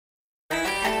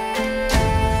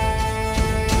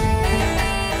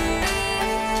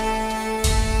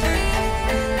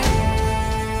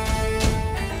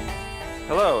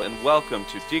welcome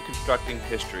to Deconstructing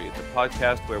History, the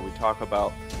podcast where we talk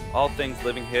about all things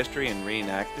living history and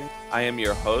reenacting. I am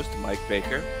your host, Mike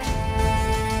Baker.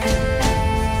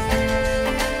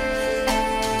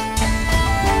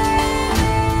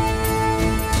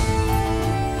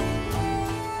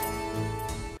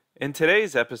 In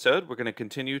today's episode, we're going to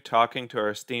continue talking to our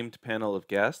esteemed panel of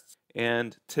guests,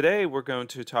 and today we're going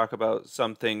to talk about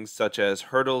some things such as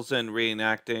hurdles in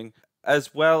reenacting,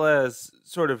 as well as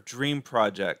sort of dream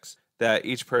projects that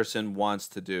each person wants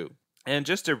to do. And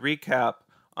just to recap,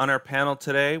 on our panel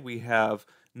today, we have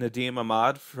Nadim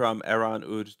Ahmad from Eran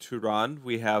Ud Turan,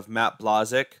 we have Matt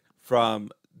Blazik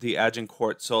from the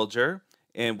Agincourt Soldier,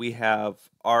 and we have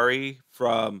Ari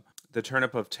from the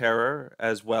Turnip of Terror,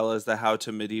 as well as the How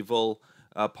to Medieval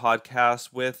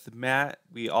podcast with Matt.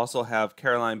 We also have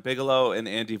Caroline Bigelow and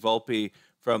Andy Volpe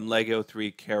from Lego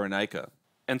 3 Karenica.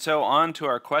 And so on to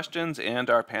our questions and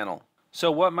our panel. So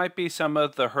what might be some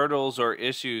of the hurdles or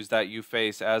issues that you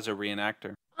face as a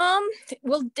reenactor?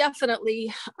 Well,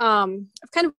 definitely. I've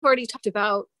kind of already talked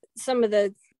about some of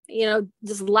the,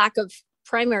 this lack of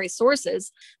primary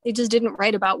sources. They just didn't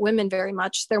write about women very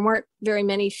much. There weren't very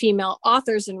many female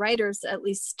authors and writers, at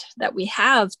least that we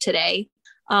have today.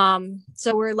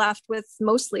 So we're left with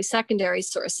mostly secondary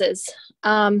sources.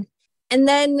 And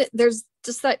then there's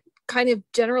just that kind of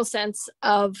general sense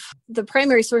of the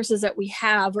primary sources that we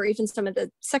have, or even some of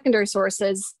the secondary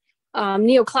sources,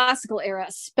 neoclassical era,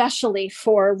 especially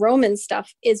for Roman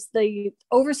stuff, is the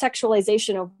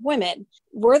over-sexualization of women.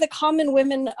 Were the common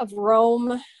women of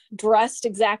Rome dressed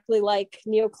exactly like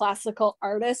neoclassical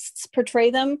artists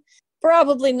portray them?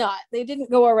 Probably not. They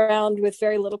didn't go around with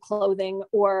very little clothing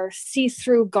or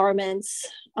see-through garments.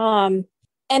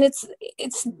 And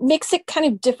it's makes it kind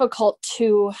of difficult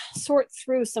to sort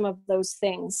through some of those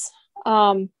things.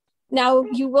 Now,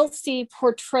 you will see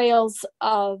portrayals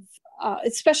of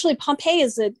especially Pompeii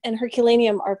and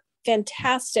Herculaneum are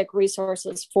fantastic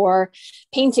resources for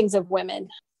paintings of women,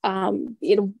 and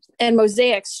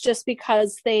mosaics, just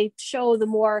because they show the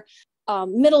more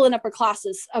middle and upper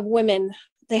classes of women.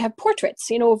 They have portraits,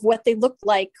 of what they looked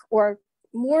like, or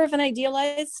more of an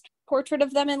idealized portrait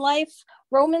of them in life.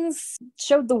 Romans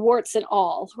showed the warts and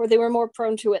all, or they were more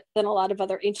prone to it than a lot of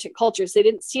other ancient cultures. They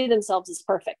didn't see themselves as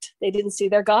perfect. They didn't see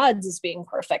their gods as being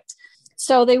perfect.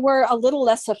 So they were a little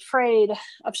less afraid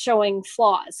of showing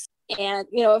flaws. And,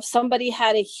 if somebody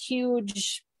had a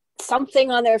huge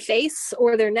something on their face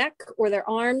or their neck or their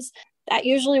arms, that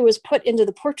usually was put into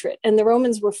the portrait. And the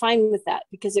Romans were fine with that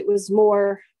because it was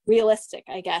more realistic,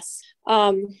 I guess.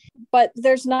 But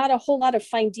there's not a whole lot of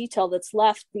fine detail that's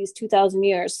left these 2,000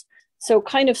 years. So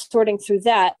kind of sorting through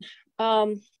that.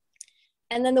 And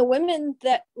then the women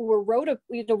that were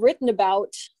written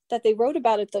about, that they wrote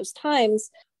about at those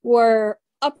times, were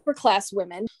upper class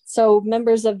women, so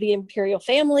members of the imperial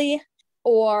family,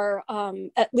 or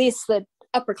at least the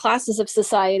upper classes of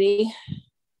society,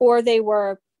 or they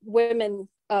were women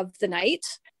of the night,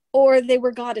 or they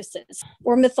were goddesses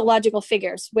or mythological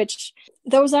figures, which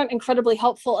those aren't incredibly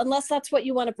helpful unless that's what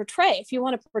you want to portray. If you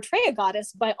want to portray a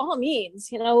goddess, by all means,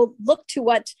 look to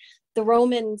what the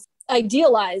Romans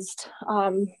idealized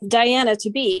Diana to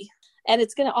be. And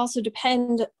it's going to also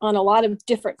depend on a lot of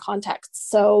different contexts.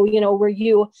 So, were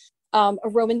you a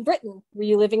Roman Briton? Were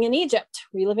you living in Egypt?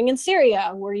 Were you living in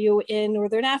Syria? Were you in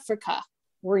Northern Africa?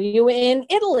 Were you in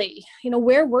Italy?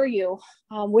 Where were you?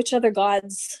 Which other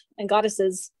gods and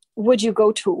goddesses would you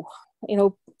go to,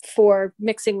 for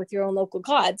mixing with your own local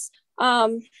gods?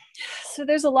 So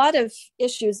there's a lot of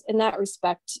issues in that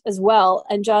respect as well.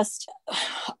 And just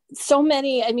so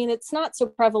many, it's not so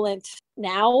prevalent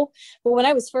now, but when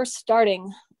I was first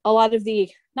starting, a lot of the,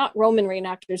 not Roman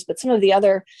reenactors, but some of the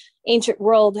other ancient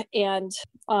world and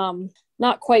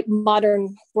not quite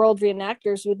modern world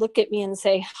reenactors would look at me and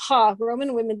say,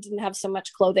 Roman women didn't have so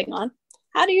much clothing on.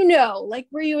 How do you know? Like,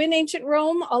 were you in ancient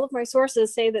Rome? All of my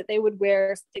sources say that they would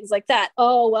wear things like that.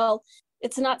 Oh, well,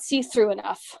 it's not see-through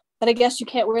enough, but I guess you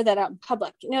can't wear that out in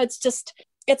public.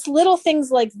 It's little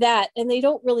things like that, and they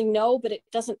don't really know, but it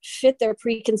doesn't fit their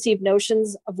preconceived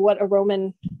notions of what a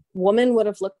Roman woman would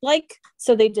have looked like,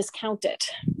 so they discount it.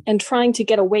 And trying to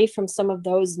get away from some of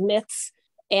those myths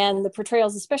and the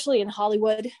portrayals, especially in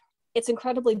Hollywood, it's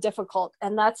incredibly difficult,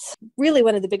 and that's really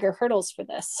one of the bigger hurdles for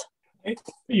this.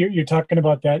 You're talking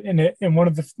about that, and one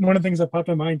of the things that popped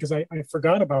in my mind, because I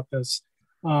forgot about this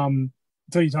until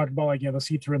you talked about the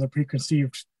see-through and the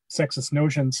preconceived sexist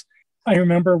notions. I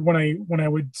remember when I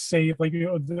would say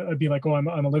I'd be like, I'm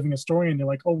a living historian. They're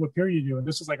like, what period you do? And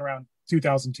this was around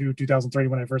 2002, 2003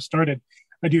 when I first started.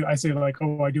 I say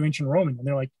I do ancient Roman, and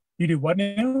they're like, you do what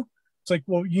now? It's like,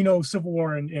 Civil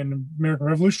War and American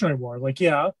Revolutionary War. Like,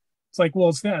 yeah, It's like, well,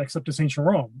 it's that, except it's ancient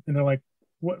Rome. And they're like,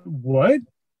 what?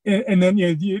 And then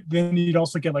then you'd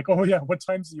also get like, oh yeah, what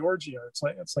time's the orgy? It's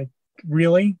like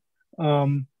really.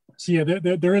 So yeah,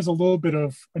 there is a little bit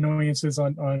of annoyances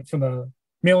on from the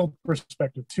male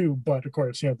perspective too, but of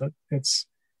course, yeah, it's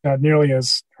not nearly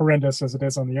as horrendous as it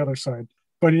is on the other side.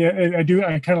 But yeah,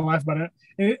 I kind of laugh about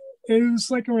it. It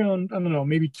was like around, I don't know,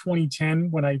 maybe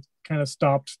 2010 when I kind of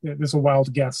stopped. This is a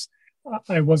wild guess.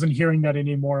 I wasn't hearing that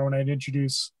anymore when I'd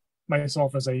introduce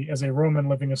myself as a Roman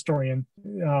living historian.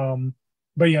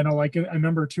 But yeah, no, like I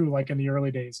remember too, like in the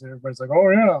early days, everybody's like, "Oh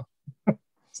yeah,"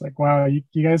 it's like, "Wow, you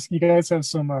guys have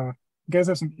some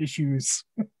issues."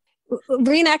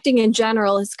 Reenacting in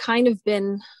general has kind of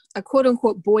been a quote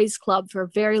unquote boys club for a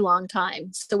very long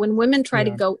time. So when women try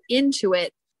to go into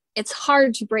it, it's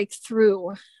hard to break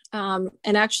through and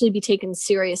actually be taken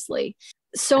seriously.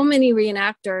 So many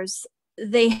reenactors,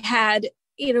 they had,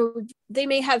 they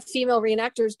may have female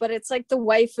reenactors, but it's like the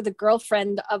wife or the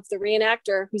girlfriend of the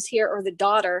reenactor who's here, or the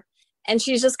daughter. And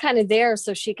she's just kind of there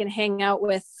so she can hang out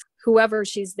with whoever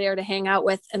she's there to hang out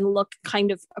with and look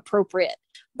kind of appropriate.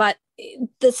 But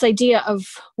this idea of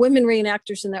women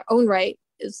reenactors in their own right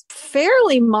is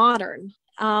fairly modern.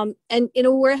 And,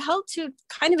 we're held to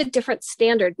kind of a different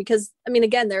standard because, I mean,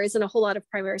 again, there isn't a whole lot of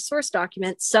primary source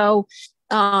documents. So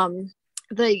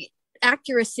the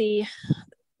accuracy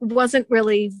wasn't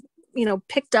really,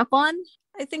 picked up on.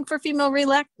 I think for female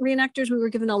reenactors, we were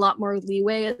given a lot more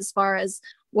leeway as far as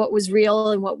what was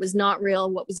real and what was not real,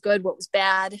 what was good, what was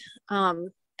bad.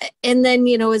 And then,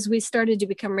 as we started to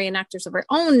become reenactors of our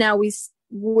own, now we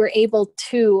were able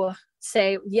to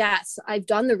say, yes, I've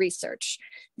done the research.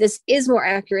 This is more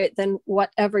accurate than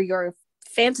whatever you're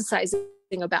fantasizing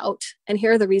about. And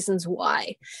here are the reasons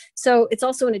why. So it's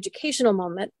also an educational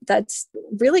moment that's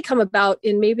really come about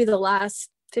in maybe the last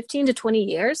 15 to 20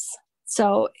 years.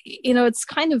 So, it's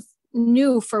kind of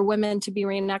new for women to be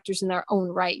reenactors in their own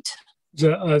right.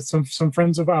 Some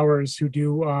friends of ours who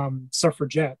do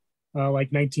suffragette, like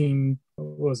late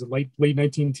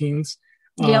 19 teens.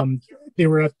 Yep. They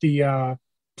were at the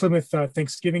Plymouth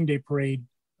Thanksgiving Day parade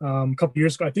a couple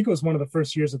years ago. I think it was one of the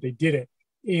first years that they did it.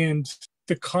 And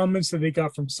the comments that they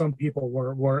got from some people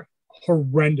were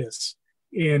horrendous.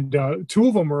 And two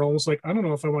of them were almost like, I don't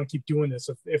know if I want to keep doing this,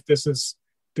 if this is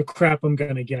the crap I'm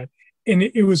going to get. And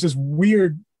it was this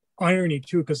weird irony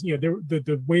too, because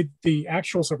the way the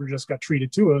actual suffragists got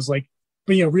treated too, it was like,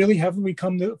 but really, haven't we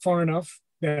come far enough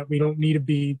that we don't need to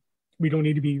be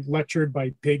lectured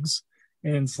by pigs?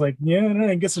 And it's like,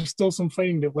 I guess there's still some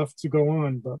fighting that left to go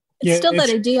on, but it's still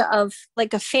that idea of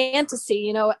like a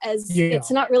fantasy,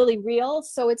 it's not really real,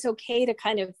 so it's okay to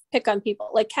kind of pick on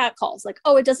people, like catcalls, like,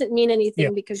 oh, it doesn't mean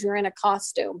anything because you're in a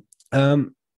costume.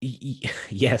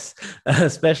 Yes,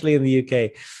 especially in the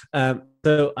UK.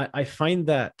 So I find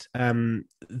that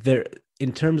there,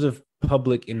 in terms of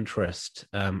public interest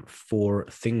for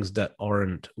things that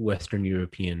aren't Western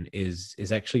European,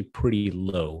 is actually pretty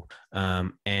low.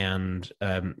 And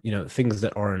things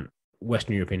that aren't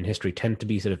Western European history tend to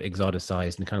be sort of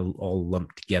exoticized and kind of all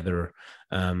lumped together,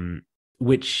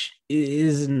 which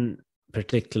isn't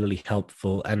particularly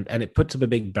helpful, and it puts up a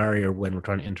big barrier when we're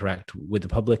trying to interact with the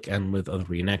public and with other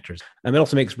reenactors. And it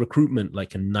also makes recruitment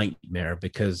like a nightmare,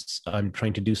 because I'm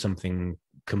trying to do something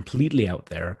completely out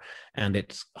there, and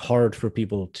it's hard for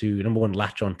people to, number one,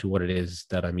 latch on to what it is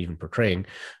that I'm even portraying,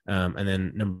 and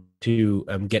then number two,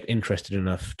 get interested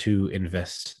enough to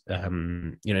invest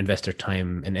their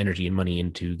time and energy and money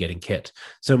into getting kit.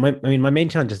 So my main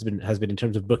challenge has been in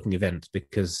terms of booking events,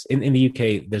 because in the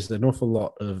UK there's an awful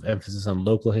lot of emphasis on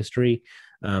local history,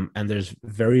 and there's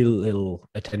very little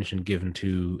attention given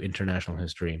to international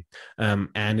history,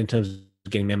 and in terms of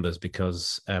getting members,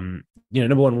 because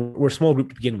number one, we're a small group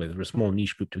to begin with, we're a small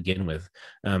niche group to begin with,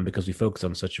 because we focus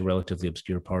on such a relatively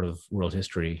obscure part of world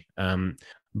history,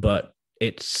 but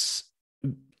it's,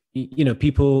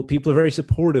 people are very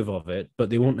supportive of it, but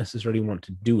they won't necessarily want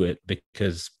to do it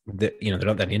because they're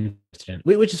not that interested in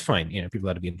it, which is fine. People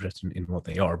have to be interested in what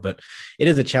they are, but it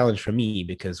is a challenge for me,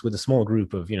 because with a small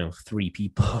group of 3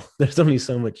 people, there's only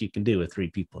so much you can do with 3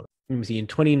 people. Let me see, in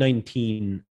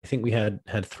 2019 I think we had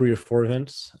 3 or 4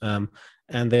 events,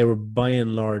 and they were by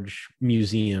and large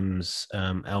museums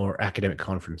or academic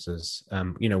conferences,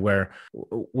 where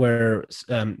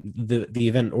the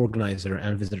event organizer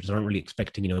and visitors aren't really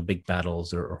expecting big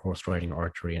battles or horse riding,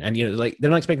 archery, and they're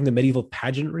not expecting the medieval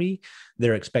pageantry.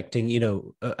 They're expecting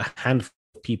a handful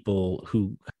of people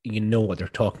who know what they're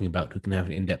talking about, who can have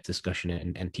an in-depth discussion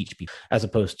and teach people, as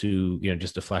opposed to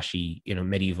just a flashy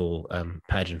medieval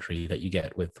pageantry that you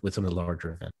get with some of the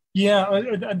larger events. Yeah,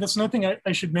 that's another thing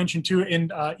I should mention too.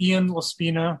 And Ian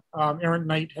Laspina, Errant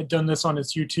Knight, had done this on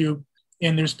his YouTube,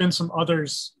 and there's been some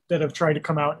others that have tried to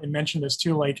come out and mention this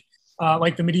too, like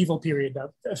the medieval period,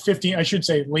 15, I should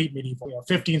say late medieval,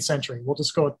 15th century. We'll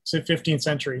just go to 15th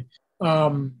century.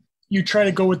 You try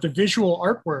to go with the visual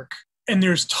artwork, and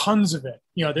there's tons of it.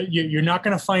 You're not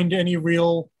going to find any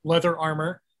real leather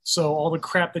armor. So all the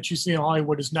crap that you see in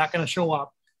Hollywood is not going to show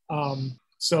up.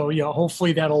 So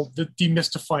hopefully that'll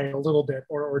demystify it a little bit,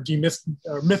 or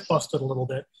myth bust it a little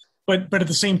bit. But at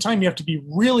the same time, you have to be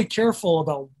really careful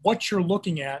about what you're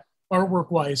looking at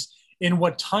artwork wise, in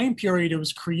what time period it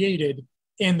was created,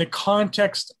 in the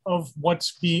context of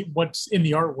what's in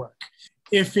the artwork.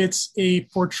 If it's a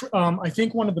portrait, I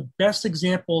think one of the best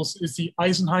examples is the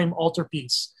Eisenheim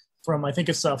altarpiece from, I think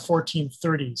it's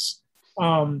 1430s.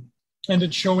 And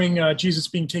it's showing Jesus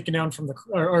being taken down from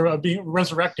being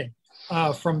resurrecting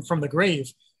from the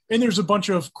grave. And there's a bunch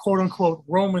of quote unquote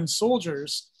Roman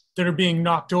soldiers that are being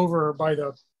knocked over by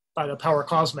the power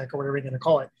cosmic, or whatever you're going to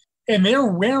call it. And they're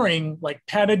wearing like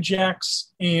padded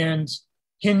jacks and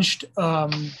hinged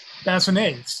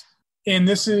bassinets. And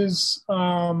this is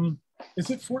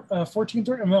it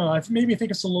 1430? No, maybe I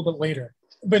think it's a little bit later.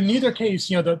 But in either case,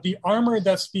 the armor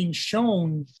that's being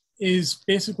shown is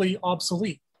basically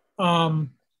obsolete.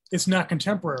 It's not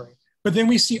contemporary. But then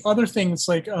we see other things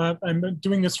like I'm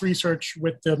doing this research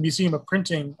with the Museum of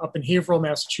Printing up in Haverhill,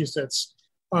 Massachusetts.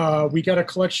 We got a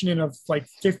collection of like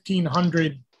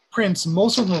 1,500 prints,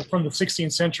 most of them from the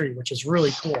 16th century, which is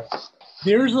really cool.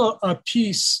 There's a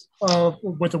piece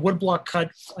with a woodblock cut,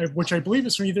 which I believe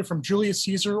is either from Julius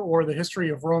Caesar or the History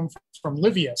of Rome from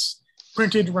Livius,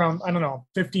 printed around,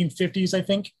 1550s, I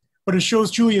think. But it shows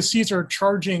Julius Caesar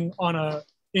charging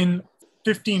in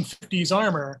 1550s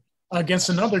armor against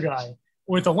another guy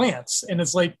with a lance. And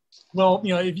it's like, well,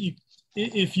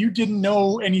 if you didn't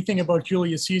know anything about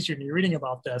Julius Caesar and you're reading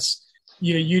about this,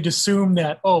 you'd assume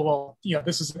that,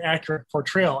 this is an accurate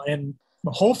portrayal. And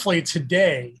hopefully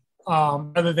today,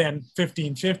 rather than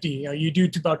 1550, you do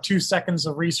about 2 seconds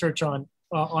of research on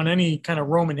any kind of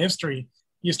Roman history,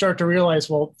 you start to realize,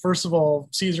 well, first of all,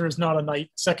 Caesar is not a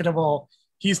knight. Second of all,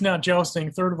 he's not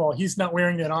jousting. Third of all, he's not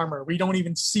wearing that armor. We don't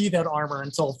even see that armor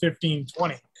until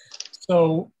 1520.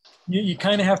 So you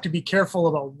kind of have to be careful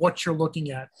about what you're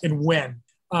looking at and when.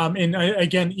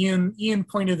 Again, Ian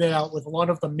pointed that out with a lot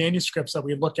of the manuscripts that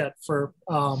we look at for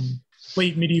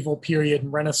late medieval period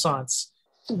and Renaissance.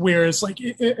 Whereas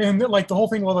the whole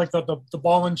thing with like the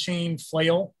ball and chain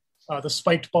flail, the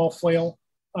spiked ball flail,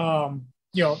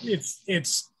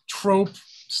 it's trope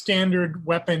standard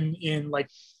weapon in like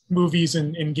movies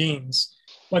and games.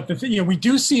 But we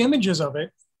do see images of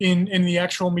it in the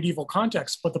actual medieval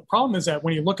context. But the problem is that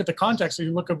when you look at the context, or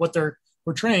you look at what they're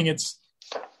portraying, it's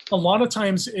a lot of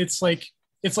times it's like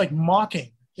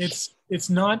mocking. It's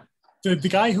not the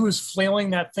guy who is flailing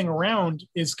that thing around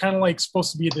is kind of like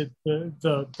supposed to be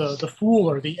the fool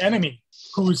or the enemy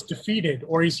who is defeated,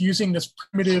 or he's using this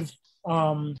primitive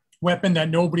weapon that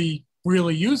nobody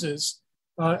really uses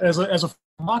as a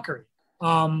mockery.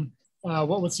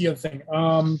 What was the other thing?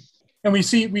 And we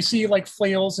see like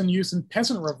flails in use in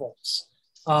peasant revolts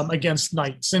against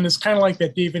knights, and it's kind of like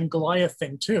that David and Goliath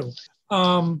thing too.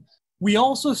 We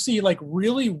also see like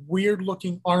really weird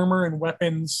looking armor and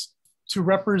weapons to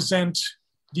represent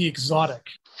the exotic.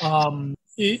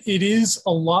 It is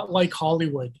a lot like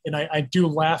Hollywood, and I do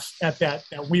laugh at that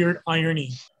weird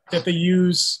irony that they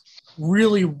use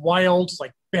really wild,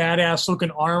 like badass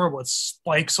looking armor with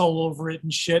spikes all over it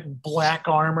and shit, and black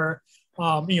armor.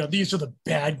 These are the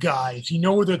bad guys. You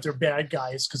know that they're bad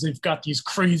guys because they've got these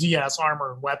crazy ass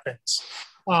armor and weapons.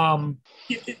 There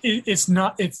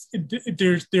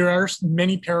are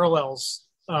many parallels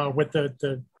with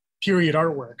the period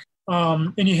artwork,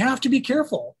 and you have to be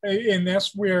careful. And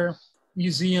that's where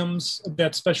museums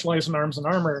that specialize in arms and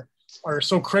armor are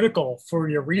so critical for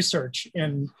your research,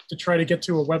 and to try to get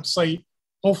to a website.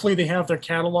 Hopefully they have their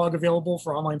catalog available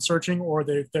for online searching, or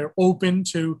they're open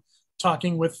to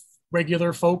talking with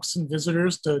regular folks and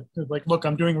visitors to like, look,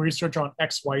 I'm doing research on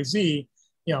XYZ,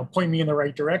 point me in the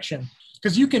right direction.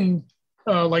 Because you can,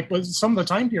 like with some of the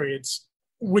time periods,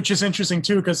 which is interesting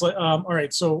too, because, all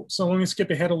right, so let me skip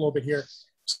ahead a little bit here.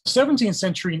 17th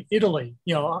century in Italy,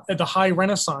 at the high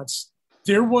Renaissance,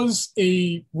 there was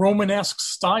a Romanesque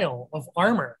style of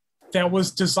armor that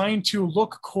was designed to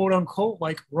look, quote unquote,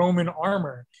 like Roman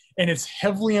armor. And it's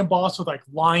heavily embossed with like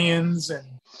lions and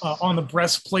on the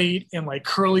breastplate, and like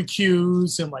curly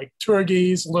cues and like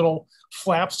turgis, little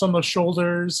flaps on the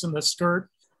shoulders and the skirt,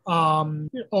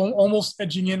 almost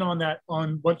edging in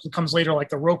on what comes later, like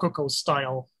the Rococo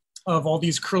style of all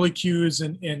these curlicues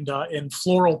and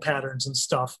floral patterns and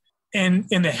stuff. And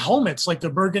the helmets, like the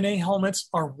Burgonet helmets,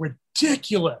 are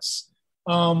ridiculous.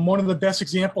 One of the best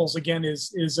examples, again,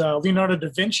 is Leonardo da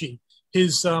Vinci,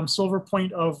 his silver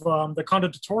point of the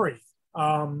Conde di Torre,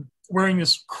 wearing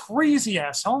this crazy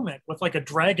ass helmet with like a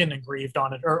dragon engraved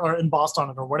on it or embossed on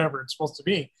it or whatever it's supposed to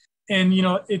be. And,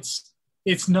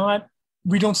 it's not,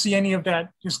 we don't see any of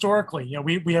that historically.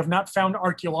 We have not found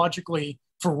archaeologically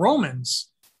for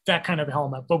Romans that kind of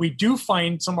helmet, but we do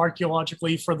find some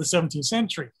archaeologically for the 17th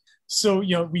century. So,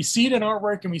 we see it in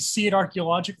artwork and we see it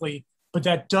archaeologically, but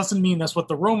that doesn't mean that's what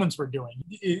the Romans were doing.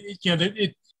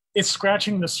 It's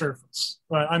scratching the surface.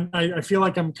 But I feel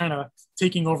like I'm kind of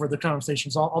taking over the conversation.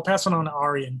 So I'll pass it on to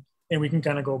Ari and we can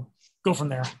kind of go from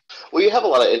there. Well, you have a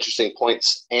lot of interesting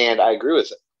points, and I agree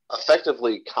with it.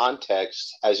 Effectively,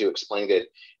 context, as you explained it,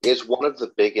 is one of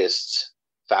the biggest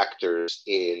factors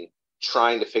in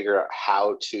trying to figure out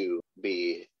how to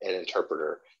be an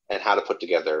interpreter and how to put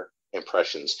together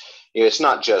impressions. It's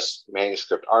not just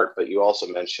manuscript art, but you also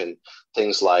mentioned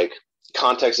things like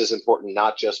context is important,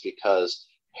 not just because,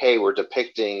 hey, we're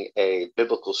depicting a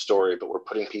biblical story, but we're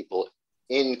putting people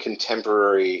in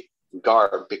contemporary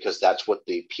garb because that's what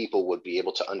the people would be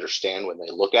able to understand when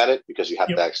they look at it, because you have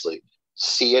to actually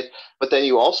see it. But then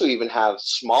you also even have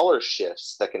smaller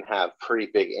shifts that can have pretty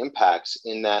big impacts,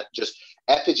 in that just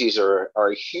effigies are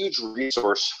a huge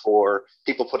resource for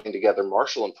people putting together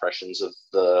martial impressions of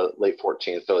the late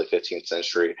 14th, early 15th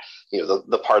century,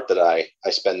 the part that I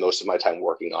spend most of my time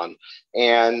working on.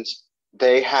 And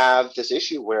they have this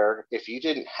issue where if you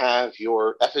didn't have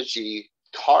your effigy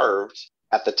carved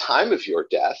at the time of your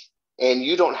death, and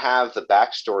you don't have the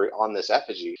backstory on this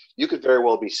effigy, you could very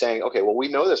well be saying, okay, well, we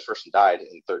know this person died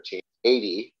in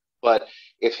 1380, but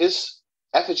if his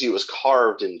effigy was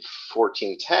carved in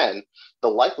 1410, the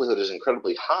likelihood is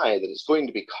incredibly high that it's going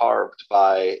to be carved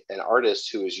by an artist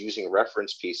who is using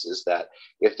reference pieces that,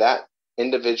 if that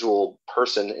individual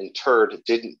person interred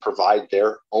didn't provide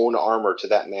their own armor to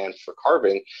that man for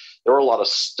carving, there were a lot of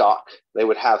stock. They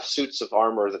would have suits of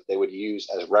armor that they would use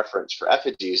as reference for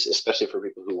effigies, especially for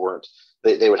people who weren't,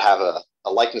 they would have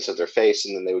a likeness of their face,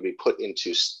 and then they would be put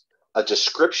into a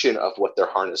description of what their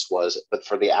harness was. But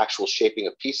for the actual shaping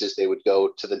of pieces, they would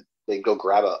they'd go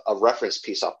grab a reference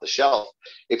piece off the shelf.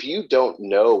 If you don't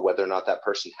know whether or not that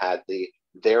person had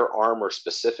their armor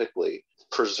specifically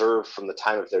preserved from the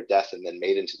time of their death and then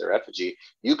made into their effigy,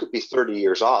 you could be 30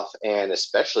 years off. And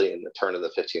especially in the turn of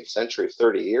the 15th century,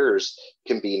 30 years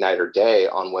can be night or day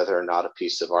on whether or not a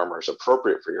piece of armor is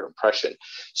appropriate for your impression.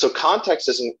 So context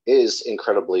is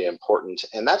incredibly important.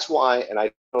 And that's why, and I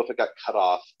don't know if it got cut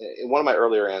off, in one of my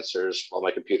earlier answers while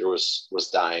my computer was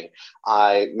dying,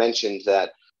 I mentioned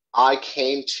that I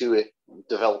came to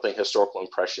developing historical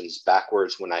impressions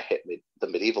backwards when I hit the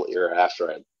medieval era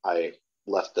after I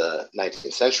left the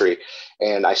 19th century.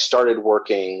 And I started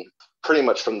working pretty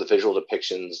much from the visual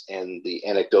depictions and the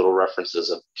anecdotal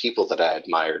references of people that I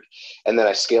admired. And then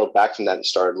I scaled back from that and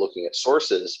started looking at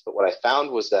sources. But what I found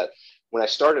was that when I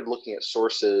started looking at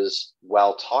sources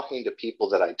while talking to people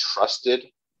that I trusted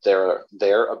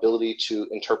their ability to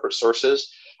interpret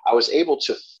sources, I was able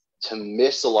to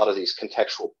miss a lot of these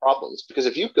contextual problems. Because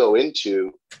if you go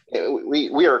into,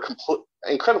 we are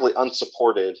incredibly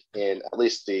unsupported in at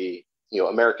least the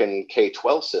American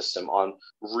K-12 system on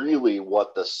really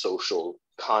what the social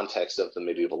context of the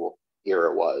medieval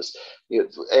era was.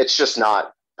 It's just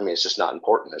not, it's just not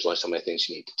important. There's only so many things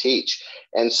you need to teach.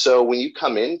 And so when you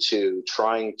come into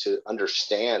trying to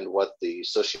understand what the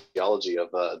sociology of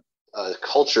a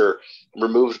culture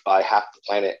removed by half the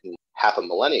planet in half a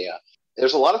millennia,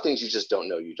 there's a lot of things you just don't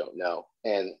know you don't know.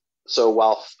 And so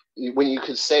when you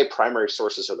could say primary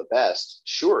sources are the best,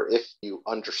 sure, if you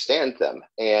understand them.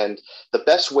 And the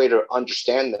best way to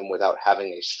understand them without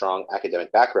having a strong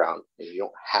academic background, if you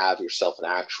don't have yourself an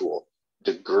actual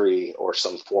degree or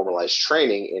some formalized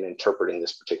training in interpreting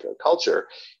this particular culture,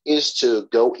 is to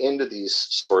go into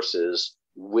these sources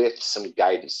with some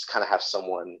guidance, kind of have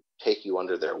someone take you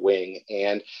under their wing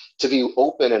and to be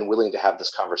open and willing to have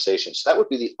this conversation. So that would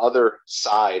be the other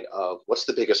side of what's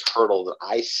the biggest hurdle that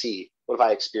I see. What have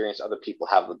I experienced other people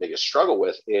have the biggest struggle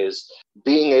with, is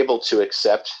being able to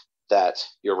accept that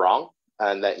you're wrong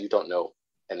and that you don't know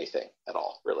anything at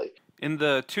all, really. In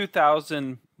the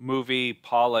 2000 movie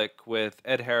Pollock with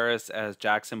Ed Harris as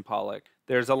Jackson Pollock,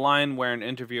 there's a line where an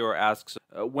interviewer asks,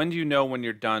 when do you know when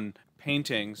you're done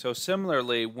painting? So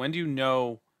similarly, when do you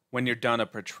know when you're done a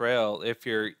portrayal, if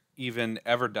you're even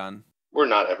ever done? We're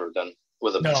not ever done.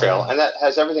 with a No, portrayal, no. and that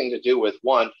has everything to do with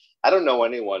one. I don't know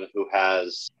anyone who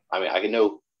has. I mean, I can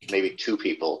know maybe two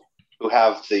people who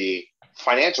have the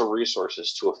financial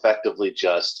resources to effectively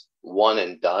just one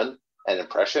and done an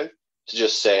impression, to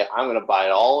just say, I'm going to buy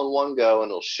it all in one go and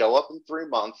it'll show up in 3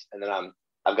 months and then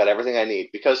I've got everything I need.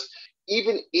 Because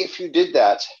even if you did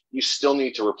that, you still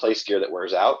need to replace gear that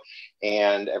wears out.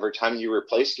 And every time you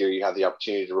replace gear, you have the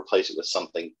opportunity to replace it with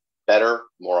something better,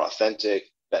 more authentic,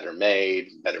 better made,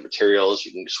 better materials.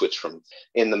 You can switch from,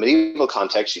 in the medieval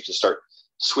context, you can start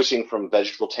switching from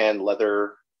vegetable tan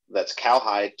leather that's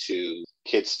cowhide to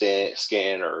kid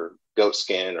skin or goat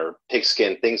skin or pig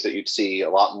skin, things that you'd see a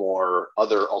lot more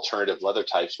other alternative leather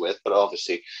types with, but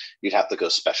obviously you'd have to go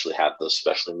specially have those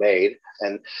specially made.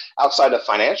 And outside of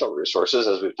financial resources,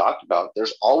 as we've talked about,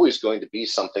 there's always going to be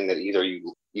something that either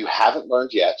you haven't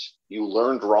learned yet, you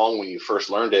learned wrong when you first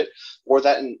learned it, or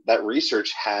that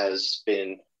research has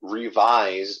been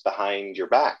revised behind your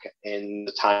back in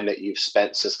the time that you've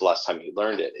spent since the last time you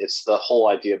learned it. It's the whole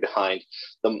idea behind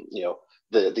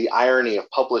the irony of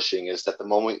publishing is that the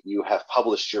moment you have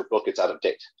published your book, it's out of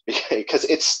date because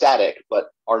it's static, but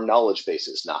our knowledge base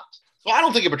is not. So I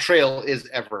don't think a portrayal is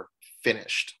ever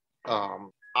finished.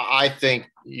 I think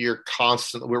we're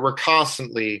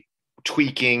constantly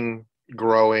tweaking,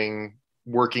 growing,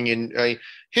 working in.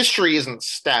 History isn't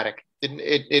static.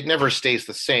 It never stays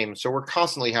the same. So we're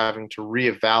constantly having to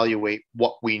reevaluate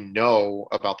what we know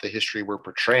about the history we're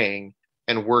portraying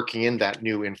and working in that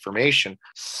new information.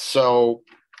 So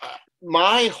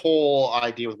my whole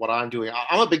idea with what I'm doing,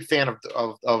 I'm a big fan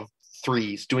of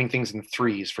threes, doing things in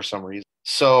threes for some reason.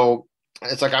 So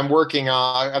it's like I'm working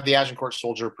on, I have the Agincourt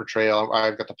soldier portrayal.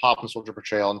 I've got the Popham soldier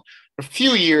portrayal. And in a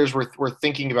few years, we're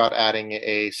thinking about adding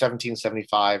a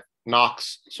 1775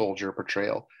 Knox soldier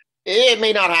portrayal. It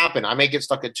may not happen. I may get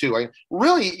stuck at 2.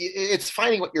 Really, it's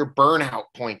finding what your burnout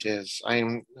point is.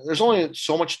 There's only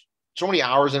so many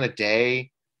hours in a day.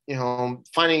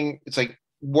 Finding it's like,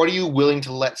 what are you willing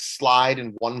to let slide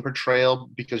in one portrayal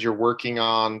because you're working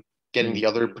on getting the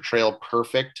other portrayal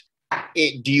perfect?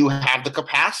 Do you have the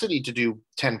capacity to do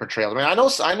 10 portrayals?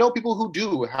 I know people who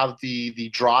do have the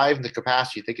drive and the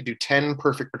capacity. They could do 10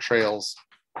 perfect portrayals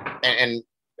and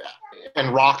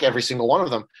rock every single one of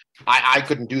them. I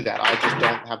couldn't do that. I just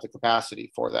don't have the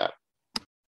capacity for that.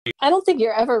 I don't think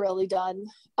you're ever really done.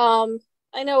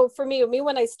 I know for me,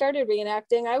 when I started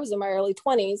reenacting, I was in my early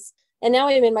 20s, and now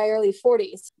I'm in my early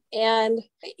 40s. And,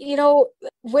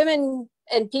 women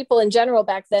and people in general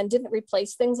back then didn't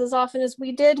replace things as often as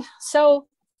we did. So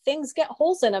things get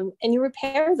holes in them and you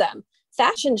repair them.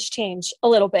 Fashions change a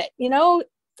little bit.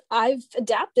 I've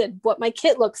adapted what my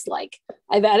kit looks like.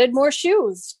 I've added more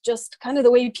shoes, just kind of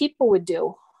the way people would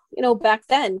do, back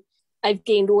then. I've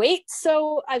gained weight,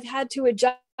 so I've had to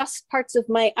adjust parts of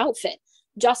my outfit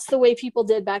just the way people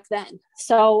did back then.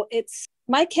 So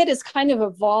my kit has kind of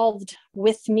evolved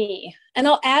with me, and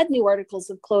I'll add new articles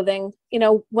of clothing,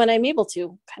 when I'm able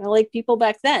to, kind of like people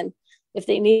back then. If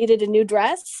they needed a new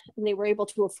dress and they were able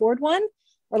to afford one,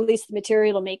 or at least the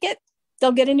material to make it,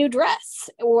 they'll get a new dress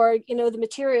or, the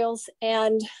materials,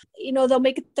 and, they'll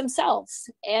make it themselves.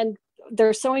 And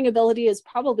their sewing ability is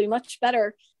probably much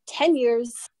better 10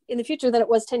 years in the future than it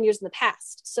was 10 years in the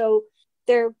past. So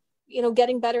they're,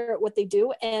 getting better at what they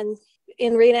do. And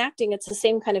in reenacting, it's the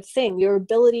same kind of thing. Your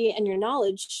ability and your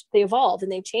knowledge, they evolve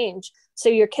and they change. So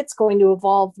your kit's going to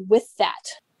evolve with that.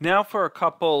 Now for a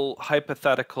couple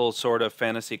hypothetical sort of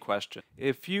fantasy questions.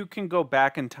 If you can go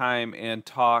back in time and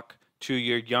talk to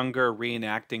your younger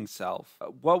reenacting self,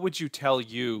 what would you tell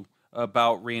you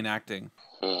about reenacting?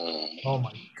 Oh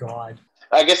my God.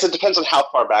 I guess it depends on how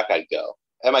far back I'd go.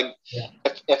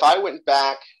 If I went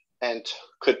back and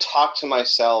could talk to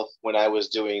myself when I was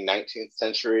doing 19th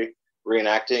century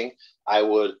reenacting, I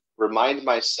would remind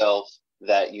myself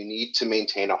that you need to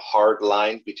maintain a hard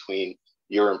line between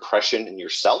your impression and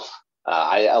yourself.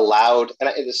 I allowed, and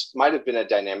this might have been a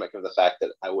dynamic of the fact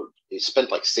that I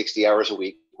spent like 60 hours a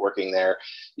week working there.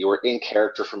 You were in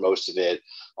character for most of it.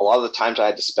 A lot of the times I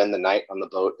had to spend the night on the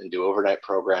boat and do overnight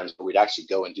programs, but we'd actually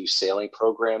go and do sailing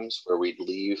programs where we'd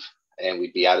leave and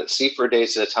we'd be out at sea for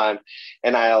days at a time.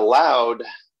 And I allowed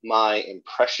my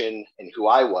impression and who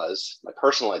I was, my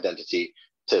personal identity,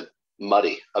 to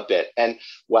muddy a bit. And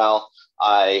while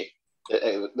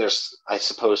there's, I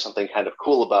suppose, something kind of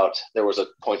cool about, there was a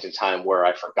point in time where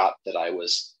I forgot that I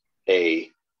was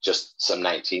just some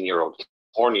 19-year-old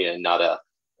Californian, not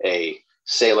a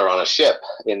sailor on a ship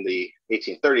in the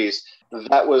 1830s.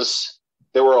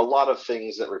 There were a lot of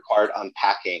things that required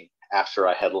unpacking after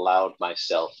I had allowed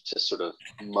myself to sort of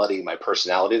muddy my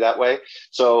personality that way.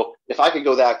 So if I could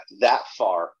go that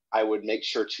far, I would make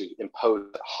sure to impose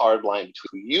a hard line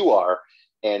between who you are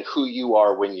and who you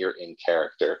are when you're in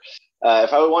character.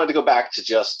 If I wanted to go back to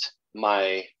just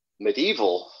my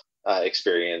medieval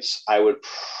experience, I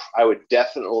would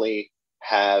definitely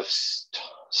have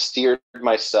steered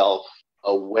myself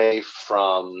away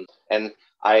from, and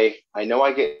I know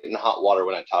I get in hot water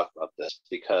when I talk about this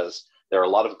because there are a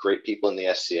lot of great people in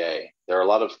the SCA. There are a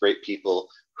lot of great people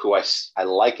who I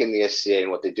like in the SCA,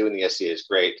 and what they do in the SCA is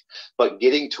great. But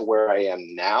getting to where I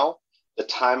am now, the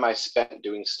time I spent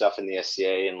doing stuff in the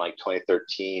SCA in like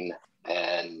 2013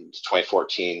 and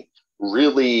 2014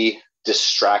 really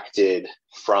distracted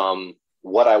from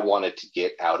what I wanted to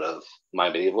get out of my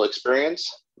medieval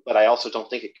experience. But I also don't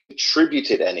think it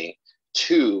contributed any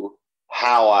to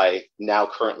how I now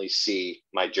currently see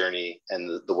my journey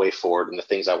and the way forward and the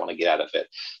things I want to get out of it.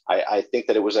 I think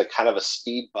that it was a kind of a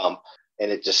speed bump, and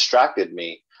it distracted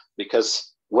me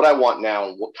because what I want now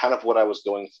and what I was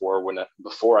going for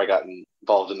before I got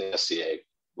involved in the SCA,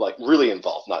 like really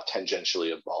involved, not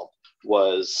tangentially involved,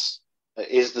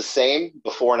 is the same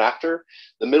before and after.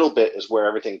 The middle bit is where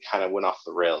everything kind of went off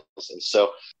the rails. And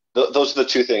so those are the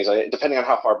two things, depending on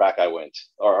how far back I went,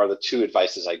 are the two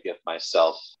advices I give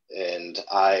myself. And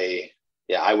I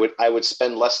would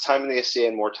spend less time in the SCA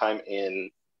and more time in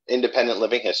independent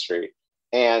living history.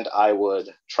 And I would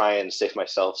try and save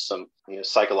myself some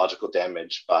psychological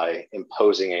damage by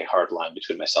imposing a hard line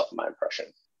between myself and my impression.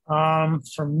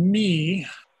 For me,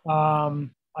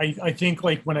 I think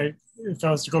like if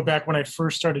I was to go back when I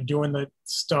first started doing the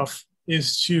stuff,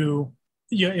 is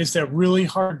that really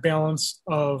hard balance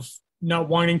of not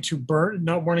wanting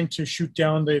to shoot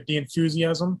down the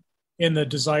enthusiasm and the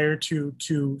desire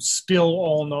to spill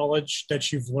all knowledge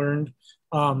that you've learned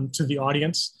to the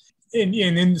audience. And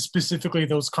in specifically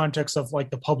those contexts of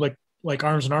like the public, like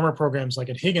arms and armor programs, like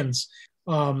at Higgins,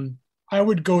 I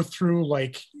would go through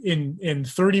like in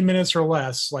 30 minutes or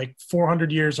less, like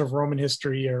 400 years of Roman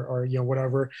history or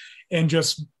whatever, and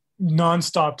just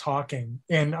nonstop talking.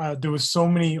 And there was so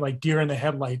many like deer in the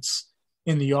headlights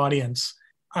in the audience.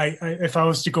 If I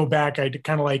was to go back, I'd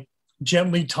kind of like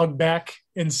gently tug back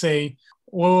and say,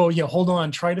 whoa, yeah, hold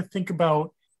on. Try to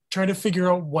figure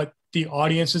out what the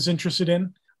audience is interested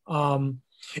in. And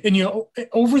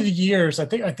over the years, I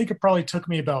think it probably took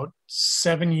me about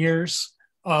 7 years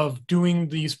of doing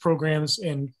these programs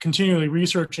and continually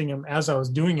researching them as I was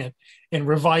doing it and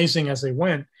revising as they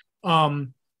went.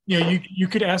 You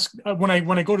could ask when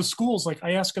I go to schools, like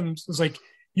I ask them, it's like,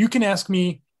 you can ask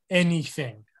me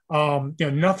anything.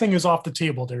 Nothing is off the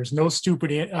table. There's no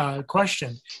stupid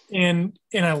question. And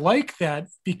I like that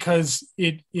because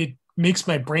it makes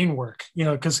my brain work,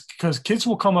 because kids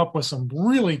will come up with some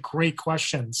really great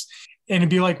questions and it'd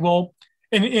be like, well,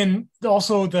 and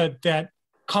also that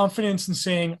confidence in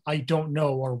saying, I don't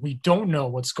know, or we don't know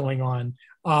what's going on.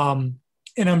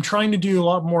 And I'm trying to do a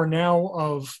lot more now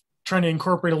of trying to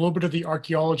incorporate a little bit of the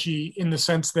archaeology in the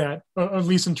sense that, at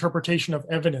least interpretation of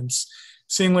evidence,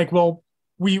 saying like, well,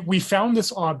 we found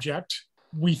this object.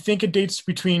 We think it dates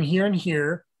between here and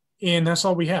here, and that's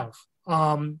all we have.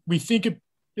 We think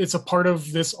it's a part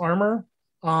of this armor.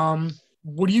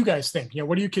 What do you guys think?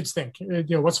 What do you kids think?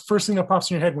 What's the first thing that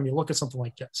pops in your head when you look at something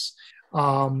like this?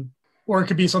 Or it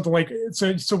could be something like,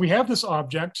 so we have this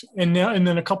object, and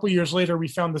then a couple of years later, we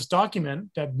found this document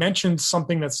that mentions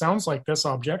something that sounds like this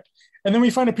object. And then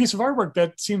we find a piece of artwork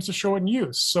that seems to show it in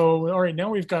use. So, all right, now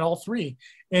we've got all three.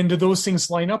 And do those things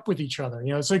line up with each other?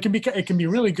 So it can be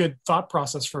really good thought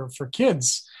process for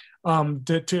kids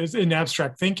in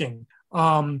abstract thinking.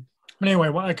 But anyway,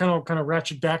 I kind of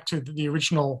ratchet back to the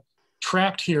original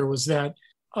tract here was that,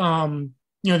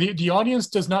 the audience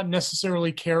does not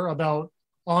necessarily care about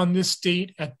on this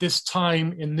date at this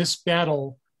time in this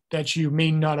battle that you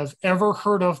may not have ever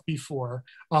heard of before.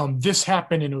 This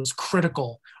happened and it was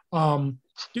critical.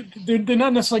 They're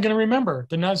not necessarily going to remember.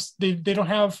 They don't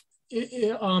have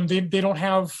they don't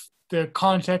have the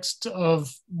context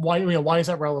of why is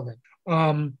that relevant.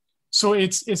 So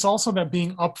it's also about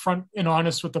being upfront and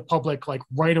honest with the public, like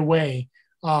right away,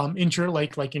 in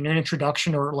your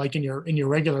introduction or like in your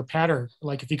regular pattern.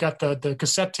 Like if you got the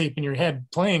cassette tape in your head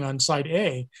playing on side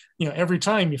A, every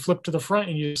time you flip to the front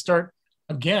and you start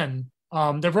again,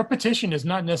 the repetition is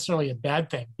not necessarily a bad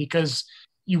thing because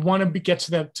you want to get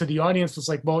to the audience. It's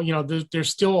like, well, there's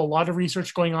still a lot of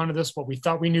research going on to this. What we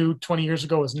thought we knew 20 years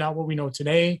ago is not what we know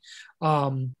today.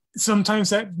 Sometimes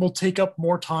that will take up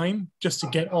more time just to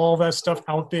get all that stuff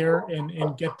out there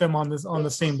and get them on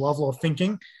the same level of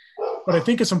thinking. But I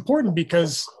think it's important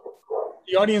because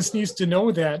the audience needs to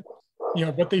know that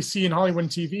what they see in Hollywood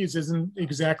and TVs isn't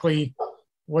exactly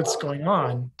what's going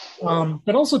on.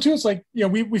 But also too, it's like,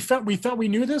 we thought we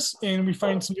knew this, and we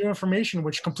find some new information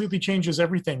which completely changes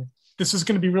everything. This is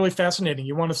going to be really fascinating.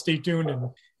 You want to stay tuned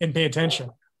and pay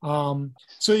attention.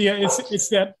 So yeah, it's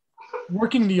that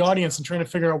working the audience and trying to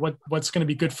figure out what's going to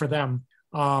be good for them.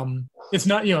 It's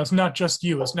not, it's not just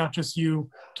you. It's not just you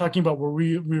talking about what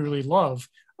we really love.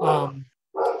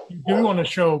 You do want to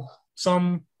show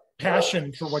some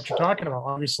passion for what you're talking about,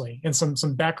 obviously, and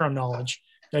some background knowledge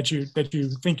that you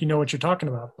think you know what you're talking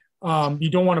about. You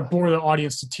don't want to bore the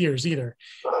audience to tears either.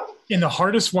 And the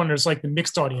hardest one is like the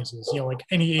mixed audiences, like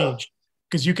any age,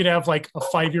 because you could have like a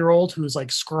 5-year-old who's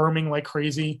like squirming like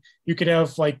crazy. You could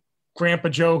have like Grandpa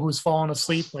Joe who's fallen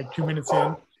asleep like 2 minutes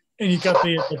in, and you got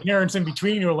the parents in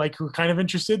between who are kind of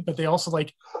interested, but they also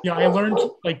like, I learned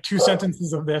like 2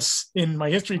 sentences of this in my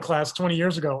history class 20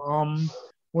 years ago.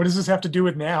 What does this have to do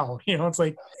with now? It's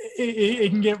like it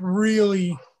can get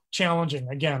really challenging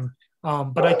again.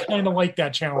 But I kind of like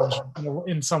that challenge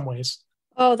in some ways.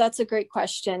 Oh, that's a great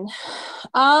question.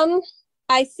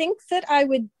 I think that I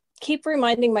would keep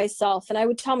reminding myself, and I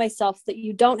would tell myself that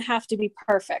you don't have to be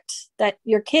perfect, that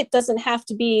your kit doesn't have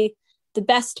to be the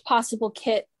best possible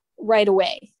kit right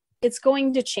away. It's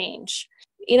going to change.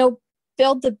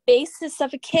 Build the basis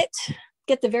of a kit,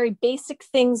 get the very basic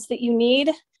things that you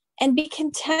need, and be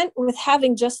content with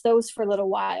having just those for a little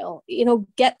while.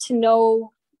 Get to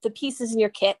know the pieces in your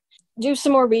kit, do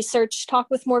some more research, talk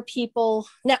with more people,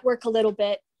 network a little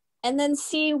bit, and then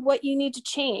see what you need to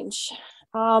change.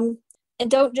 And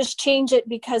don't just change it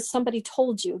because somebody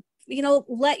told you.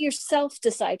 Let yourself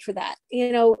decide for that,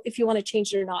 if you want to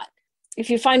change it or not. If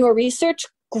you find more research,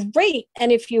 great.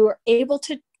 And if you are able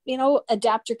to,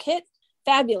 adapt your kit,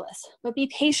 fabulous. But be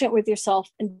patient with yourself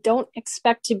and don't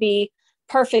expect to be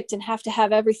perfect and have to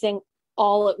have everything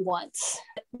all at once.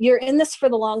 You're in this for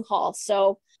the long haul.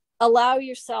 So allow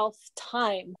yourself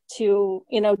time to,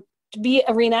 to be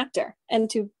a reenactor and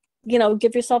to,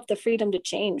 give yourself the freedom to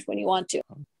change when you want to.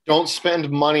 Don't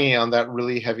spend money on that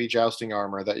really heavy jousting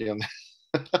armor that you.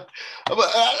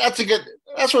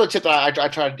 That's what a tip that I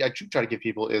try to give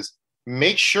people is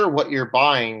make sure what you're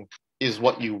buying is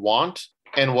what you want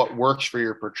and what works for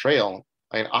your portrayal.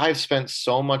 I've spent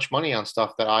so much money on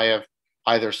stuff that I have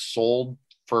either sold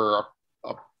for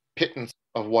a pittance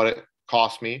of what it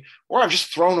cost me, or I've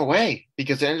just thrown away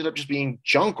because it ended up just being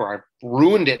junk, or I've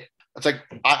ruined it. It's like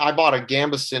I bought a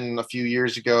Gambeson a few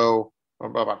years ago,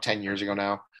 about 10 years ago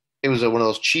now. It was one of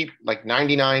those cheap, like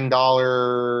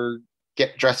 $99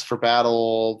 get dressed for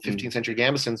battle 15th century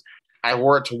Gambesons. I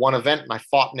wore it to one event and I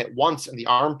fought in it once, and the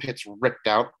armpits ripped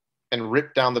out and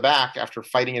ripped down the back after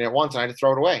fighting in it once, and I had to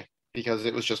throw it away because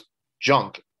it was just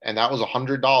junk. And that was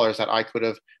 $100 that I could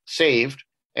have saved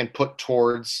and put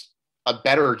towards a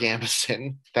better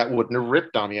Gambeson that wouldn't have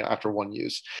ripped on me after one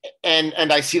use. And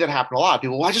I see that happen a lot.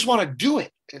 People, well, I just want to do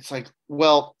it. It's like,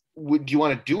 well, do you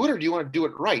want to do it or do you want to do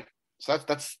it right? So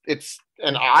it's,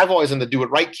 and I've always in the do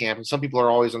it right camp, and some people are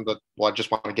always in the, well, I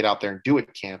just want to get out there and do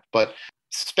it camp. But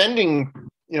spending,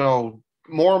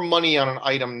 more money on an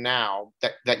item now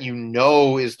that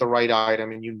is the right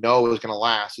item and is going to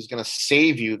last is going to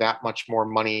save you that much more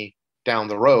money down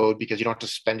the road because you don't have to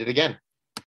spend it again.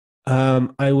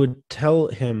 I would tell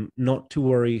him not to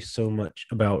worry so much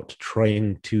about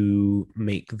trying to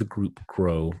make the group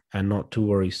grow, and not to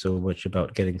worry so much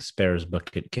about getting spares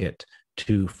bucket kit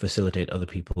to facilitate other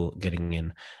people getting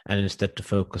in, and instead to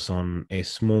focus on a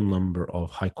small number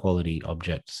of high quality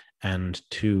objects and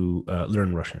to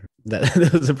learn Russian.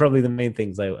 Those are probably the main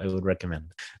things I would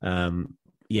recommend.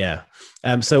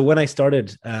 So when I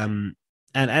started,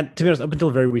 and to be honest, up until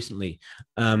very recently,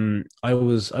 I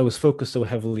was focused so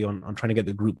heavily on trying to get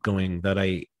the group going that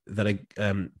I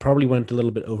probably went a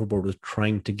little bit overboard with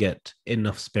trying to get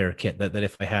enough spare kit that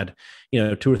if I had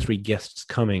 2 or 3 guests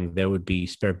coming, there would be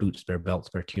spare boots, spare belts,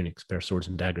 spare tunics, spare swords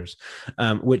and daggers,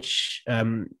 which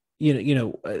the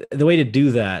way to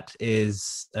do that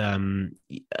is I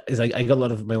got a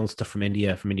lot of my own stuff from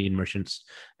India, from Indian merchants,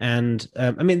 and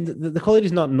the quality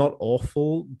is not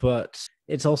awful, but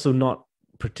it's also not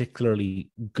particularly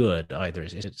good either.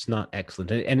 It's not excellent,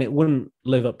 and it wouldn't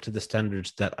live up to the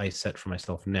standards that I set for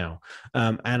myself now.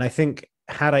 And I think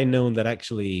had I known that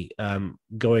actually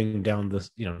going down this,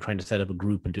 trying to set up a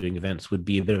group and doing events would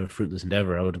be a bit of a fruitless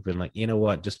endeavor, I would have been like, you know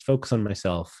what, just focus on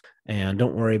myself and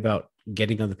don't worry about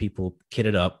getting other people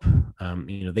kitted up.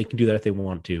 They can do that if they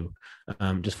want to.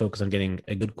 Just focus on getting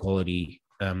a good quality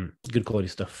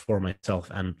stuff for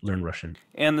myself and learn Russian.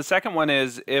 And the second one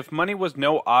is, if money was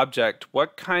no object,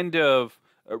 what kind of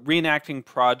reenacting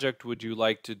project would you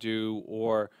like to do,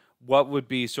 or what would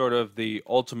be sort of the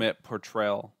ultimate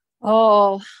portrayal?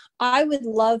 Oh, I would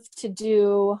love to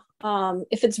do,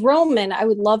 if it's Roman, I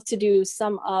would love to do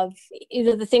some of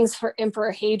either the things for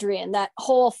Emperor Hadrian, that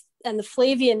whole, and the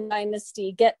Flavian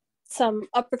dynasty, get some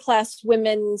upper class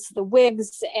women's, the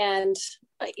wigs and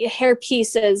hair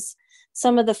pieces,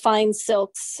 some of the fine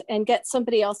silks, and get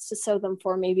somebody else to sew them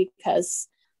for me because,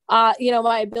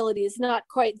 my ability is not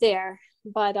quite there.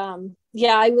 But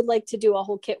yeah, I would like to do a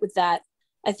whole kit with that.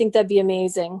 I think that'd be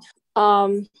amazing.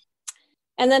 And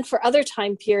then for other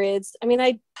time periods, I mean,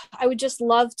 I would just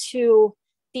love to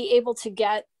be able to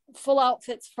get full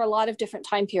outfits for a lot of different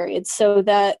time periods so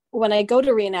that when I go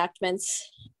to reenactments,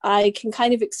 I can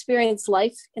kind of experience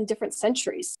life in different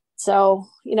centuries. So,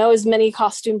 as many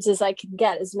costumes as I can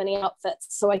get, as many outfits,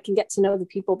 so I can get to know the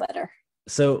people better.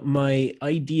 So my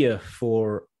idea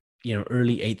for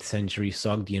early 8th century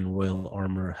Sogdian royal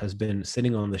armor has been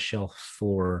sitting on the shelf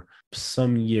for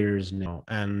some years now,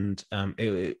 and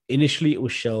initially it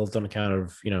was shelved on account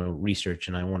of research,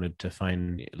 and I wanted to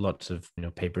find lots of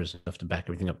papers and stuff to back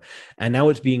everything up, and now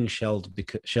it's being shelved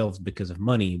because of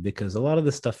money, because a lot of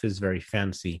the stuff is very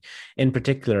fancy. In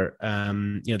particular,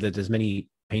 that there's many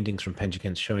paintings from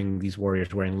Penjikent showing these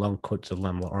warriors wearing long coats of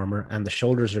lamella armor, and the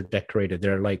shoulders are decorated.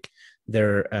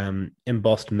 They're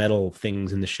embossed metal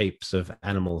things in the shapes of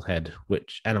animal heads,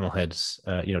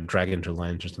 dragon or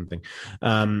lions or something.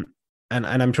 And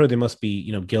I'm sure they must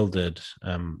be, gilded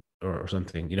or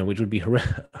something, which would be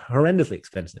horrendously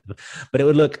expensive, but it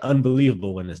would look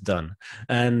unbelievable when it's done.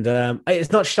 And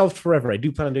it's not shelved forever. I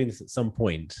do plan on doing this at some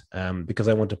point because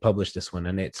I want to publish this one.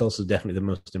 And it's also definitely the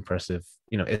most impressive,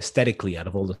 aesthetically out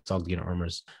of all the Sogdian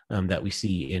armors that we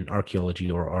see in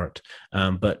archaeology or art.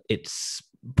 But it's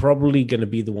probably going to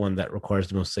be the one that requires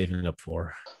the most saving up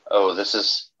for. Oh,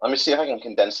 let me see if I can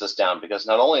condense this down, because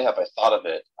not only have I thought of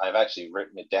it, I've actually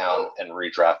written it down and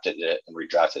redrafted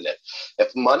it.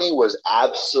 If money was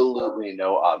absolutely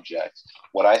no object,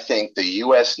 what I think the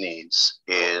U.S. needs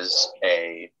is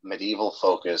a medieval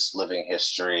focused living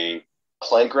history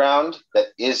playground that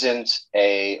isn't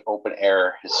a open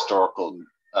air historical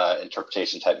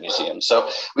interpretation type museum.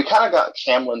 So we kind of got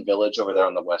Camlin Village over there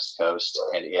on the West Coast,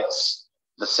 and it's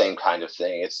the same kind of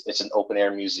thing. It's an open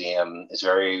air museum. It's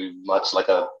very much like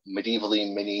a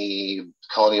medievally mini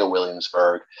colonial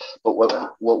Williamsburg. But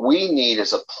what we need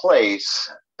is a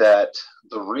place that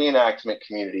the reenactment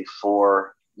community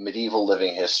for medieval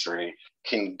living history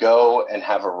can go and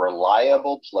have a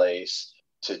reliable place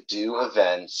to do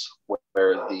events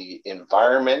where the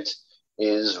environment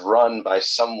is run by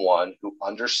someone who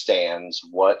understands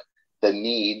what the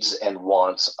needs and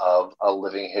wants of a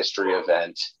living history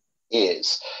event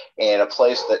is, and a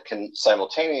place that can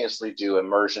simultaneously do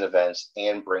immersion events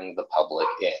and bring the public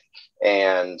in.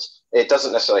 And it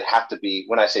doesn't necessarily have to be,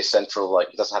 when I say central,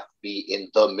 like it doesn't have to be in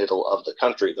the middle of the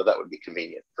country, though that would be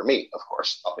convenient for me, of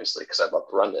course, obviously, because I'd love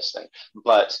to run this thing.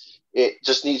 But it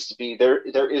just needs to be there.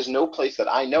 There is no place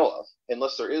that I know of,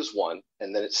 unless there is one,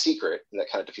 and then it's secret, and that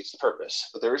kind of defeats the purpose.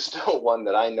 But there is no one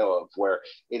that I know of where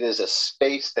it is a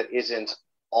space that isn't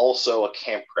also a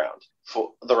campground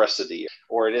for the rest of the year,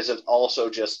 or it isn't also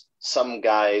just some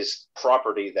guy's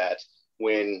property that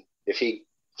if he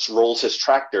rolls his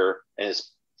tractor and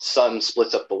his son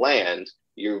splits up the land,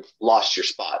 you've lost your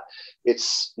spot.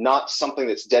 It's not something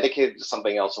that's dedicated to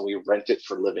something else and we rent it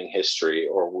for living history,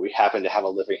 or we happen to have a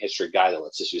living history guy that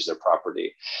lets us use their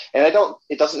property. And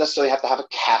it doesn't necessarily have to have a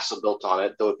castle built on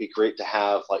it, though it'd be great to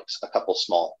have like a couple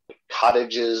small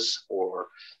cottages or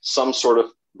some sort of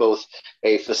both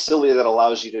a facility that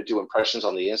allows you to do impressions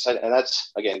on the inside. And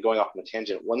that's, again, going off on a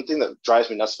tangent. One thing that drives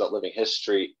me nuts about living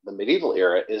history, the medieval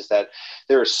era, is that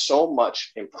there is so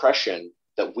much impression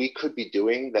that we could be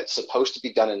doing that's supposed to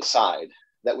be done inside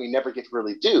that we never get to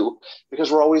really do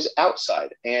because we're always outside.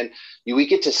 And we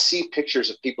get to see pictures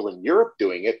of people in Europe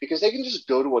doing it because they can just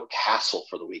go to a castle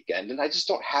for the weekend. And I just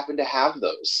don't happen to have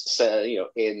those,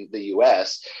 in the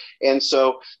US. And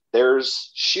so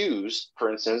there's shoes,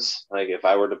 for instance, like if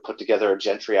I were to put together a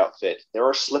gentry outfit, there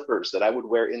are slippers that I would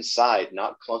wear inside,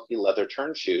 not clunky leather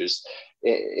turn shoes.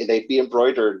 They'd be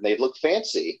embroidered and they'd look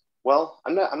fancy. Well,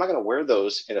 I'm not going to wear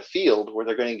those in a field where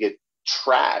they're going to get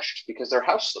trashed because they're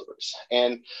house slippers.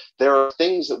 And there are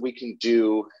things that we can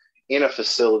do in a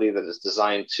facility that is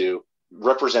designed to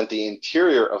represent the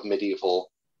interior of medieval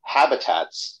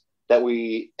habitats that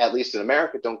we, at least in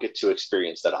America, don't get to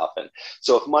experience that often.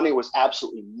 So if money was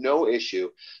absolutely no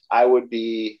issue, I would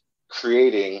be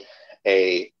creating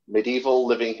a medieval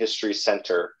living history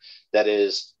center that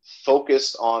is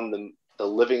focused on the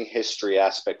living history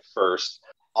aspect first.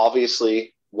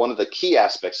 Obviously, one of the key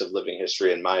aspects of living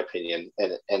history, in my opinion,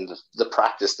 and the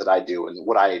practice that I do and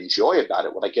what I enjoy about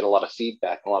it, what I get a lot of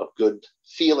feedback, a lot of good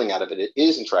feeling out of it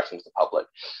is interacting with the public.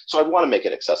 So I want to make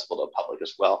it accessible to the public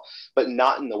as well, but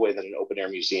not in the way that an open air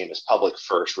museum is public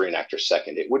first, reenactor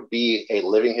second. It would be a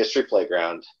living history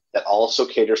playground that also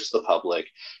caters to the public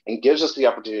and gives us the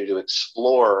opportunity to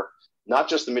explore not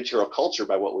just the material culture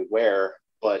by what we wear,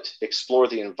 but explore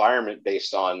the environment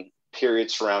based on period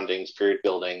surroundings, period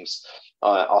buildings,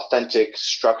 authentic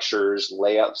structures,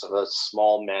 layouts of a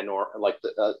small manor. Like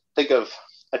think of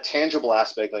a tangible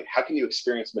aspect, like how can you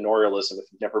experience manorialism if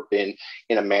you've never been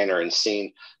in a manor and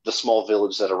seen the small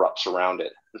village that erupts around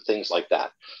it and things like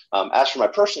that. As for my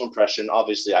personal impression,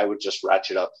 obviously I would just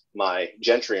ratchet up my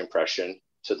gentry impression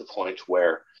to the point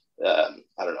where I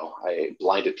don't know, I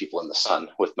blinded people in the sun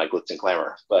with my glitz and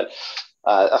glamour. But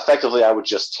effectively, I would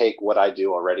just take what I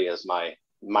do already as my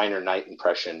minor knight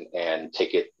impression and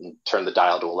take it and turn the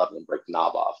dial to 11 and break the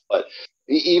knob off. But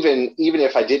even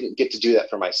if I didn't get to do that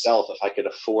for myself, if I could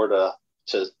afford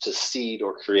to seed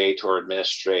or create or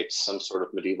administrate some sort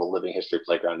of medieval living history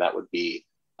playground, that would be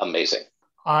amazing.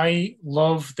 I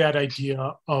love that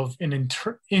idea of an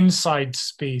inside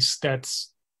space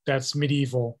that's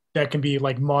medieval, that can be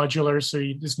like modular. So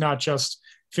it's not just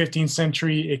 15th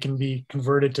century, it can be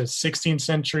converted to 16th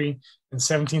century and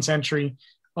 17th century.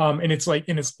 And it's like,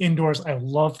 and it's indoors. I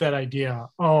love that idea.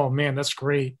 Oh man, that's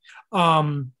great.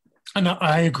 And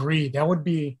I agree. That would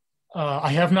be,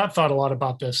 I have not thought a lot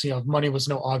about this. Money was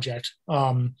no object,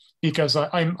 because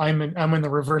I'm in the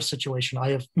reverse situation.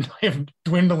 I have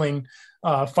dwindling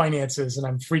finances, and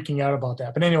I'm freaking out about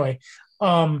that. But anyway,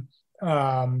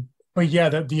 but yeah,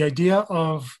 the idea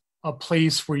of a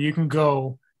place where you can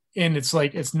go and it's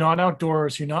like, it's not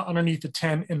outdoors. You're not underneath the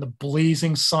tent in the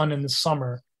blazing sun in the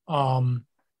summer.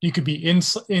 You could be in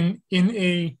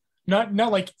a,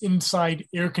 not like inside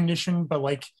air conditioned,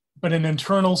 but an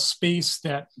internal space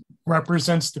that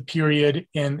represents the period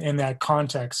in that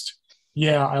context.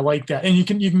 Yeah, I like that. And you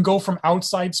can go from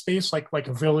outside space, like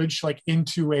a village, like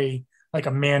into a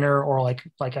manor or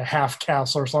like a half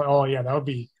castle or something. Oh yeah,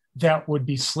 that would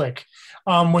be slick.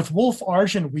 With Wolf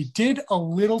Argent, we did a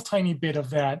little tiny bit of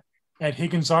that at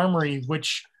Higgins Armory,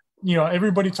 which,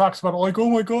 everybody talks about, like, oh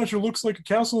my gosh, it looks like a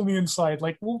castle on the inside.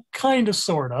 Like, well, kind of,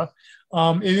 sort of.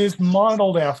 It is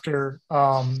modeled after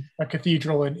a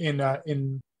cathedral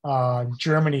in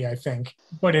Germany, I think.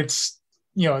 But it's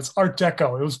Art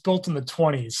Deco. It was built in the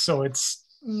 1920s, so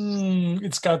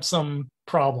it's got some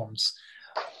problems.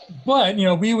 But,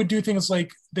 we would do things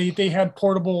like they had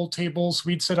portable tables.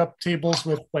 We'd set up tables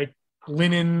with like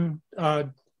linen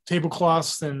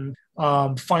tablecloths and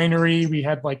finery. We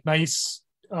had like nice,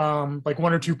 like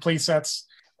one or two play sets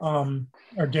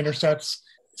or dinner sets.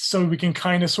 So we can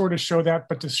kind of sort of show that,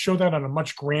 but to show that on a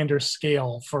much grander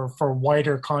scale for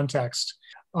wider context.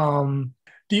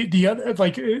 The other,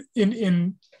 like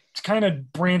in to kind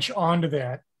of branch onto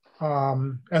that,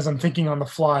 as I'm thinking on the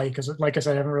fly, because like I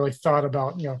said, I haven't really thought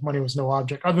about, money was no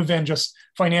object other than just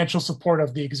financial support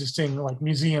of the existing like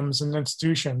museums and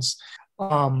institutions.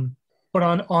 But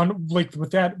on like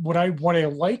with that, what I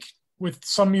like with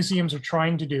some museums are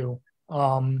trying to do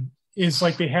is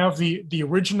like they have the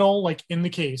original like in the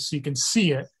case, so you can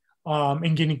see it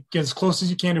and get as close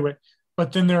as you can to it.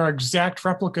 But then there are exact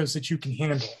replicas that you can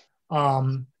handle.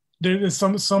 There's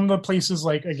some of the places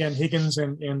like, again, Higgins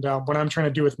and what I'm trying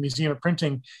to do with Museum of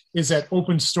Printing is that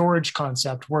open storage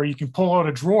concept where you can pull out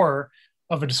a drawer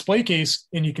of a display case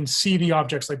and you can see the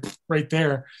objects like right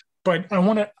there. But I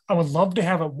would love to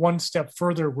have it one step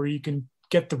further where you can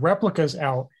get the replicas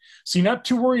out. So you're not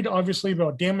too worried, obviously,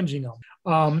 about damaging them.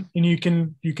 And you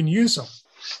can use them.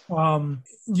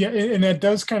 Yeah, and that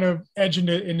does kind of edge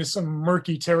into some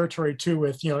murky territory too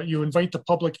with, you invite the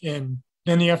public in,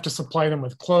 then you have to supply them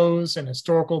with clothes and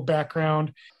historical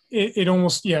background. It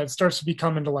almost, it starts to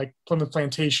become into like Plymouth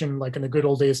Plantation, like in the good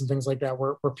old days and things like that,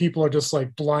 where people are just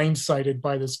like blindsided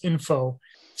by this info.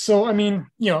 So, I mean,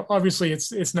 obviously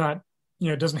it's not,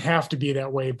 it doesn't have to be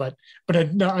that way, but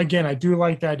again, I do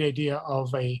like that idea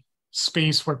of a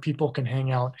space where people can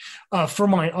hang out. For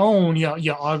my own,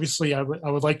 obviously I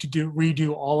would like to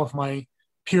redo all of my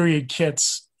period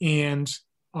kits and,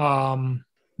 kind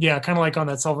of like on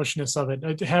that selfishness of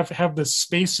it, to have the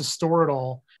space to store it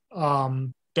all,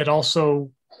 that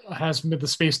also has the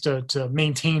space to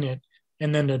maintain it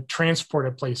and then to transport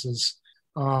it places.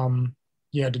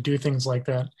 To do things like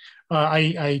that.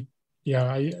 I'd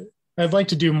like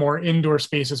to do more indoor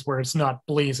spaces where it's not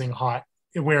blazing hot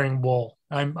wearing wool.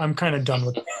 I'm kind of done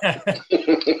with that.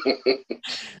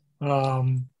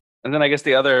 And then I guess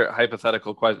the other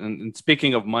hypothetical question, and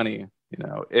speaking of money,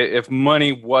 if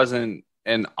money wasn't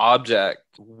an object,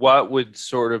 what would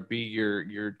sort of be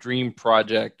your dream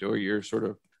project or your sort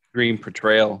of dream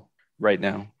portrayal right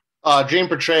now? Dream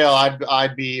portrayal,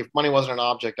 I'd be, if money wasn't an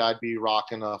object, I'd be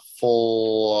rocking a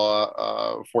full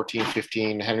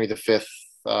 1415 Henry V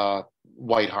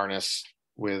white harness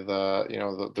with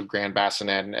the grand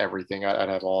bassinet and everything. I'd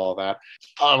have all of that.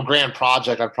 Grand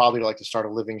project, I'd probably like to start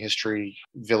a living history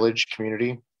village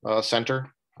community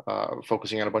center,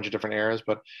 focusing on a bunch of different areas.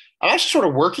 But I'm actually sort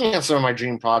of working on some of my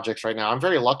dream projects right now. I'm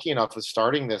very lucky enough with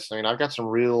starting this. I mean, I've got some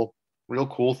real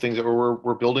cool things that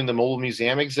we're building the mobile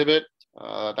museum exhibit.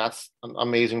 That's an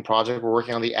amazing project. We're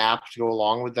working on the app to go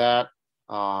along with that.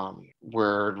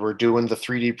 We're doing the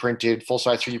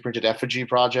full-size 3D printed effigy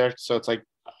project. So it's like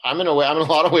I'm in a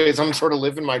lot of ways I'm sort of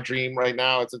living my dream right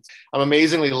now. I'm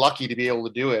amazingly lucky to be able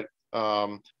to do it.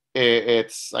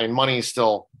 Money is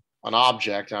still an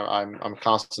object. I'm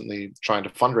constantly trying to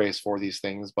fundraise for these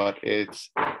things, but it's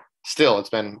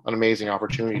been an amazing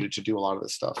opportunity to do a lot of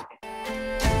this stuff.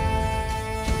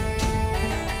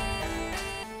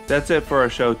 That's it for our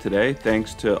show today.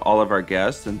 Thanks to all of our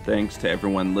guests and thanks to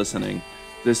everyone listening.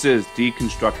 This is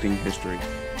Deconstructing History.